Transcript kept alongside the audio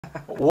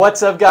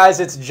What's up, guys?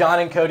 It's John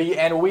and Cody,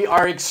 and we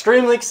are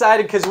extremely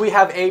excited because we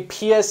have a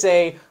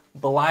PSA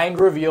blind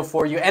reveal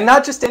for you. And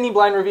not just any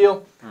blind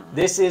reveal.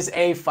 This is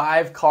a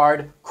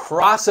 5-card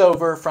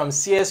crossover from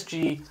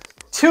CSG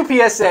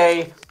to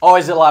PSA.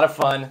 Always a lot of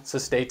fun, so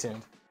stay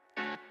tuned.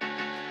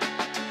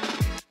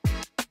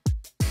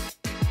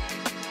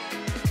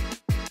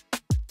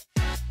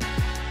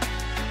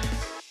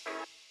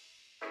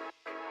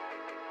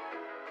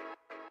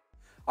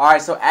 All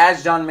right, so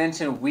as John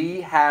mentioned, we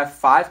have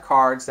 5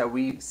 cards that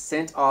we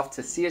sent off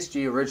to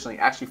CSG originally.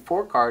 Actually,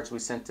 4 cards we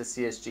sent to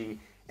CSG,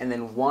 and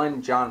then 1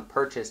 John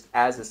purchased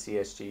as a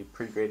CSG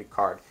pre-graded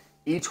card.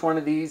 Each one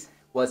of these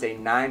was a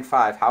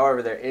 9.5.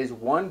 However, there is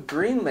one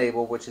green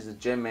label, which is a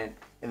gem mint,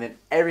 and then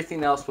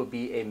everything else will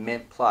be a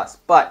mint plus.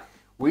 But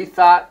we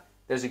thought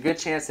there's a good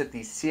chance that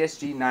these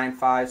CSG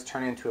 9.5s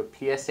turn into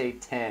a PSA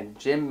 10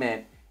 gem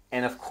mint,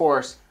 and of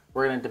course,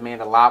 we're going to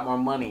demand a lot more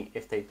money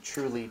if they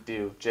truly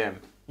do gem.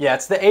 Yeah,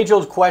 it's the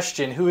age-old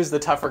question, who is the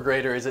tougher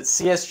grader? Is it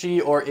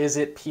CSG or is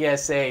it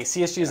PSA?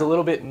 CSG is a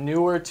little bit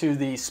newer to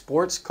the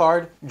sports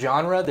card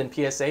genre than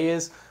PSA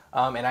is.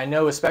 And I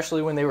know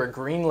especially when they were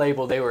green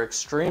label, they were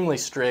extremely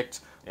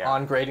strict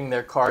on grading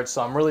their cards.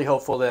 So I'm really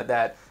hopeful that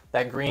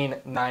that green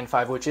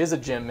 9.5, which is a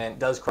gem mint,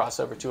 does cross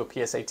over to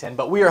a PSA 10.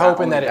 But we are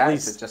hoping that at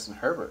least... Justin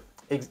Herbert.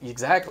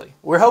 Exactly.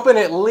 We're hoping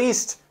at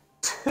least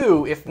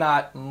 2, if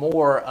not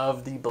more,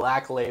 of the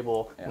black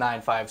label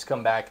 9.5s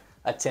come back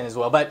a 10 as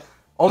well. But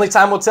only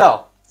time will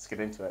tell. Let's get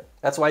into it.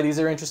 That's why these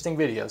are interesting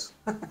videos.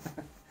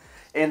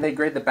 And they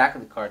grade the back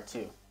of the card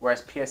too,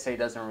 whereas PSA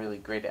doesn't really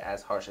grade it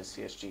as harsh as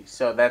CSG.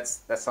 So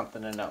that's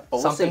something to know.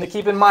 But something to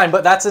keep in mind.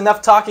 But that's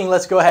enough talking.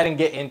 Let's go ahead and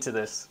get into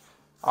this.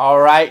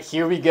 All right,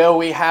 here we go.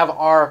 We have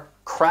our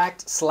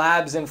cracked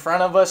slabs in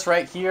front of us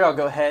right here. I'll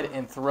go ahead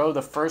and throw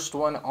the first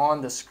one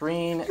on the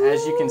screen.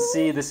 As you can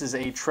see, this is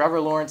a Trevor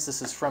Lawrence.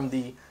 This is from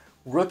the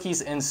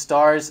Rookies and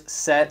Stars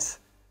set.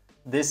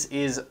 This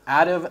is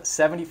out of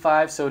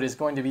 75, so it is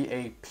going to be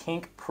a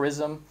pink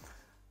prism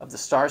of the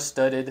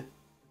star-studded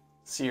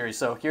series.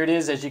 So here it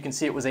is. As you can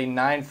see, it was a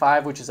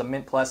 9.5, which is a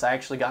mint plus. I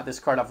actually got this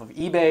card off of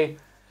eBay,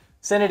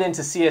 sent it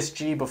into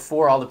CSG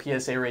before all the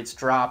PSA rates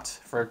dropped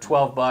for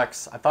 12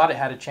 bucks. I thought it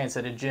had a chance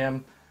at a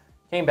gem.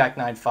 Came back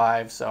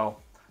 9.5, so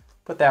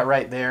put that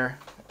right there,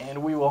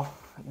 and we will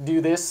do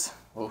this.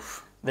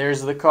 Oof.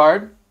 There's the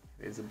card.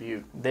 It is a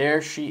beaut.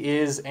 There she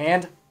is,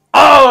 and...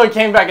 oh, it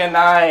came back at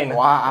 9. Wow.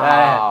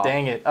 Ah,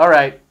 dang it. All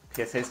right.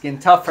 PSA is getting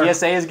tougher.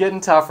 PSA is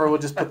getting tougher. We'll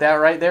just put that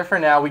right there for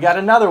now. We got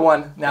another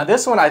one. Now,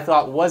 this one I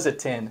thought was a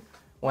 10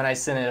 when I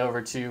sent it over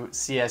to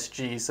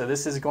CSG. So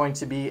this is going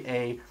to be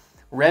a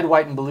red,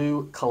 white, and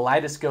blue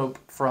kaleidoscope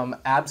from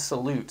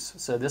Absolute.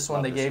 So this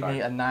one, they gave me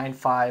a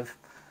 9.5.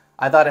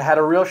 I thought it had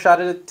a real shot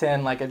at a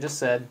 10, like I just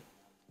said.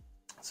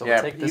 So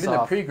we'll take this even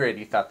off. the pre-grade,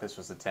 you thought this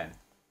was a 10.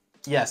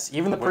 Yes,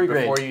 even the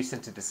pre-grade. Before you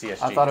sent it to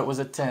CSG. I thought it was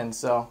a 10,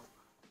 so...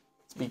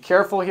 be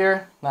careful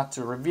here, not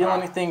to reveal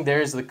anything.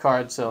 There's the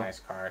card. So, nice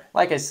card.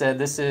 Like I said,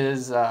 this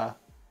is a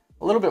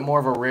little bit more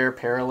of a rare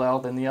parallel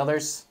than the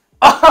others.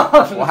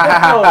 Oh,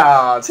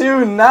 wow. No. 2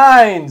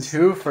 9s.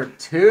 2 for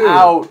 2.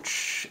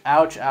 Ouch.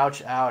 Ouch,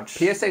 ouch, ouch.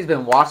 PSA's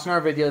been watching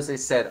our videos. They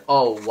said,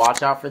 oh,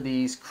 watch out for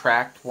these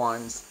cracked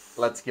ones.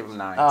 Let's give them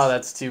 9s. Oh,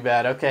 that's too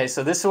bad. Okay,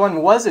 so this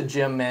one was a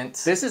gem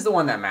mint. This is the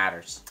one that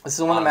matters. This is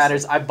the one that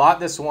matters. I bought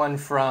this one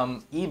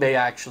from eBay,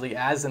 actually,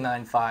 as a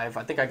 9.5.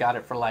 I think I got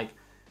it for like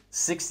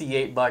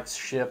 68 bucks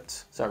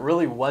shipped, so it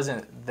really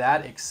wasn't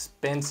that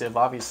expensive.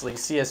 Obviously,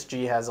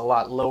 CSG has a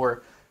lot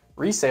lower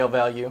resale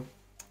value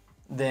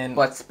than...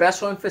 but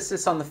special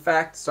emphasis on the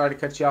fact, sorry to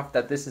cut you off,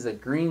 that this is a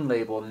green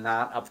label,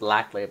 not a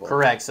black label.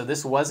 Correct. So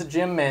this was a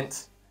gem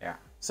mint. Yeah.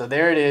 So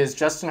there it is,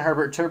 Justin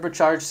Herbert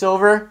Turbocharged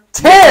Silver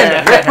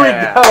 10. There we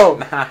go.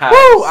 Nice.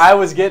 Woo! I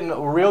was getting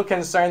real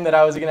concerned that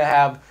I was going to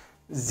have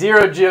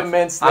 0 gem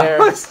mints there.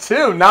 I was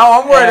too.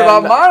 Now I'm worried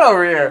about mine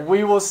over here.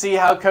 We will see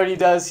how Cody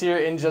does here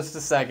in just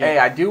a second. Hey,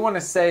 I do want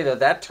to say though,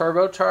 that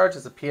turbocharge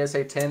is a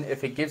PSA 10.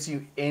 If it gives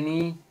you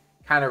any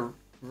kind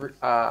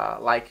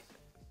of like,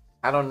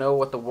 I don't know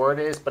what the word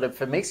is, but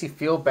if it makes you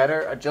feel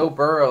better, a Joe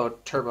Burrow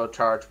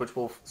turbocharge, which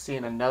we'll see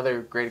in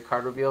another graded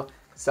card reveal,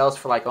 sells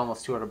for like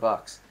almost 200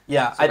 bucks.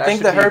 Yeah, so I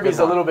think the Herbie's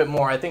a little bit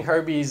more. I think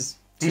Herbie's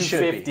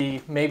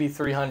 250, maybe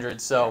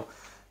 300. So.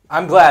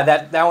 I'm glad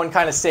that one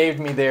kind of saved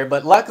me there,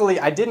 but luckily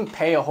I didn't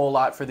pay a whole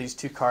lot for these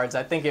 2 cards.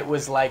 I think it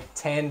was like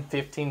 10,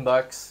 15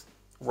 bucks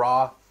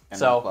raw. And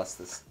so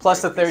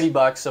plus the 30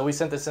 bucks. So we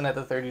sent this in at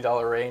the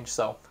 $30 range.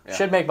 So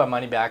should make my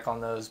money back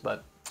on those,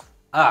 but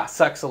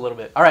sucks a little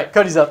bit. All right,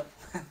 Cody's up.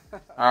 All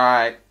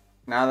right.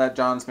 Now that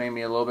John's made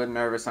me a little bit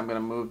nervous, I'm going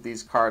to move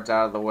these cards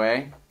out of the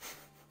way.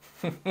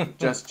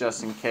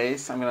 just in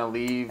case. I'm going to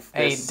leave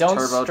this don't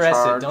turbocharge.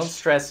 stress it. Don't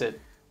stress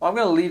it. Well, I'm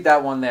going to leave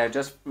that one there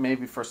just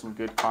maybe for some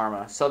good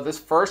karma. So this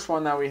first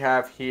one that we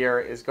have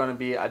here is going to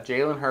be a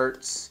Jalen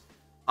Hurts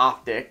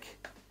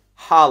Optic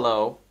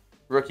Hollow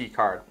rookie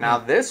card. Now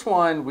this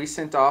one we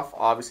sent off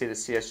obviously to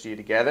CSG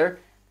together,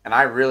 and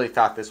I really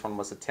thought this one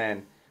was a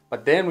 10.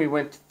 But then we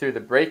went through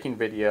the breaking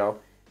video,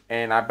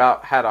 and I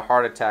about had a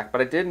heart attack.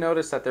 But I did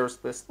notice that there was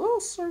this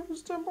little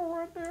surface dimple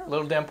right there.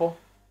 Little dimple.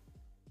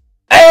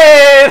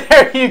 Hey,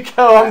 there you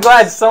go. I'm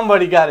glad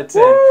somebody got a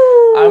 10.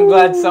 Woo! I'm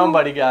glad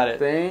somebody got it.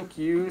 Thank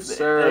you,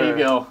 sir. There you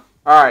go.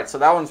 All right, so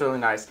that one's really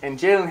nice. And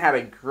Jalen had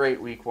a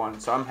great week 1,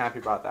 so I'm happy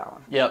about that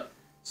one. Yep.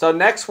 So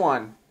next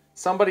one,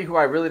 somebody who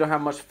I really don't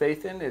have much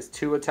faith in is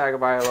Tua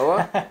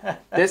Tagovailoa.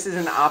 This is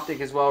an optic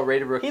as well,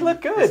 rated rookie. He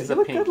looked good. He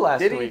looked good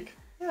last week.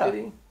 Yeah.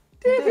 Did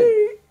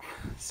he?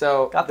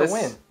 So got the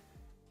win.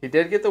 He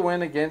did get the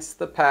win against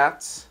the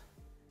Pats.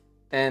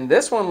 And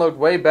this one looked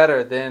way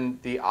better than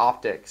the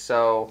optic.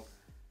 So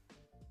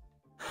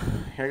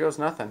here goes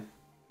nothing.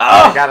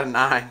 Oh! I got a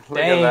 9. Look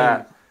at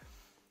that.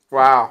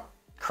 Wow.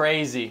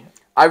 Crazy.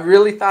 I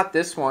really thought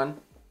this one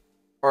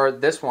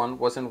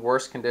was in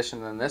worse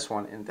condition than this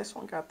one, and this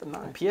one got the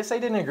 9. PSA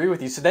didn't agree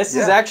with you. So this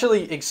is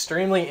actually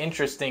extremely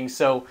interesting.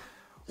 So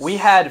we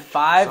had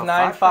 5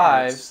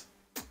 9.5s,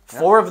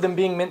 4 of them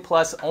being Mint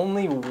Plus.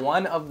 Only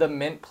one of the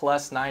Mint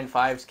Plus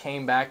 9.5s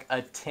came back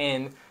a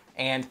 10,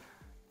 and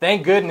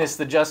thank goodness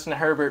the Justin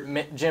Herbert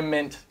Gym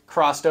Mint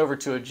crossed over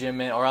to a Gym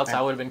Mint, or else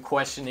I would have been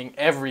questioning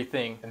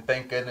everything. And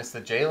thank goodness the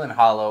Jalen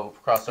Hollow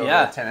crossed over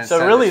to 10.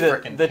 So really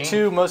the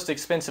 2 most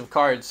expensive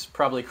cards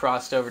probably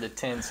crossed over to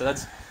 10. So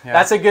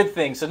that's a good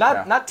thing. So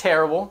not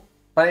terrible.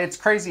 But it's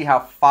crazy how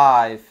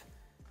 4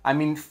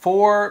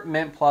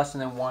 Mint Plus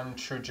and then 1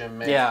 True Gym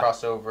Mint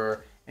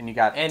crossover, and you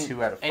got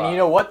 2 out of 5. And you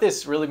know what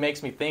this really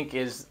makes me think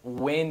is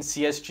when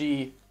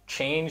CSG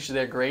changed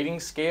their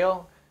grading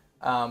scale,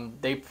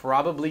 they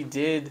probably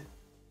did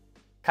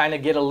kind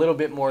of get a little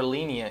bit more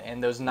lenient,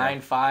 and those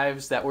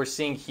 9.5s that we're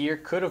seeing here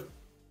could have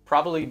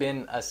probably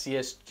been a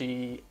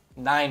CSG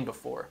 9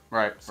 before.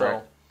 Right. So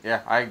right.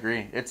 Yeah, I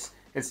agree. It's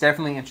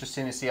definitely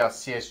interesting to see how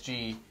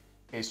CSG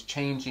is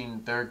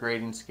changing their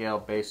grading scale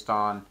based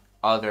on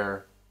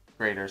other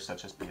graders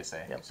such as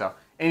PSA. Yep. So,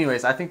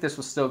 anyways, I think this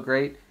was still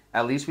great.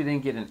 At least we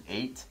didn't get an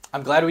 8.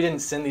 I'm glad we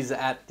didn't send these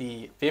at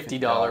the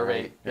 $50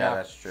 rate. Yeah,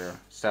 that's true.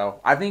 So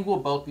I think we'll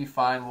both be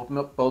fine.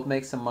 We'll both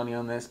make some money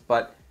on this.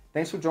 But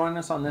thanks for joining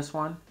us on this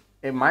one.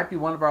 It might be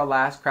one of our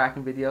last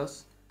cracking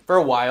videos. For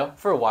a while.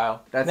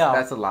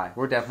 That's a lie.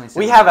 We're definitely.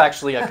 We have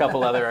actually a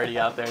couple other already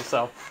out there.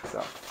 So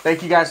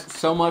thank you guys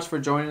so much for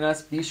joining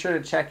us. Be sure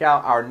to check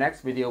out our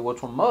next video,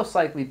 which will most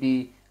likely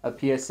be a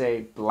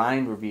PSA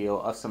blind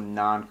reveal of some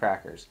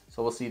non-crackers.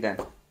 So we'll see you then.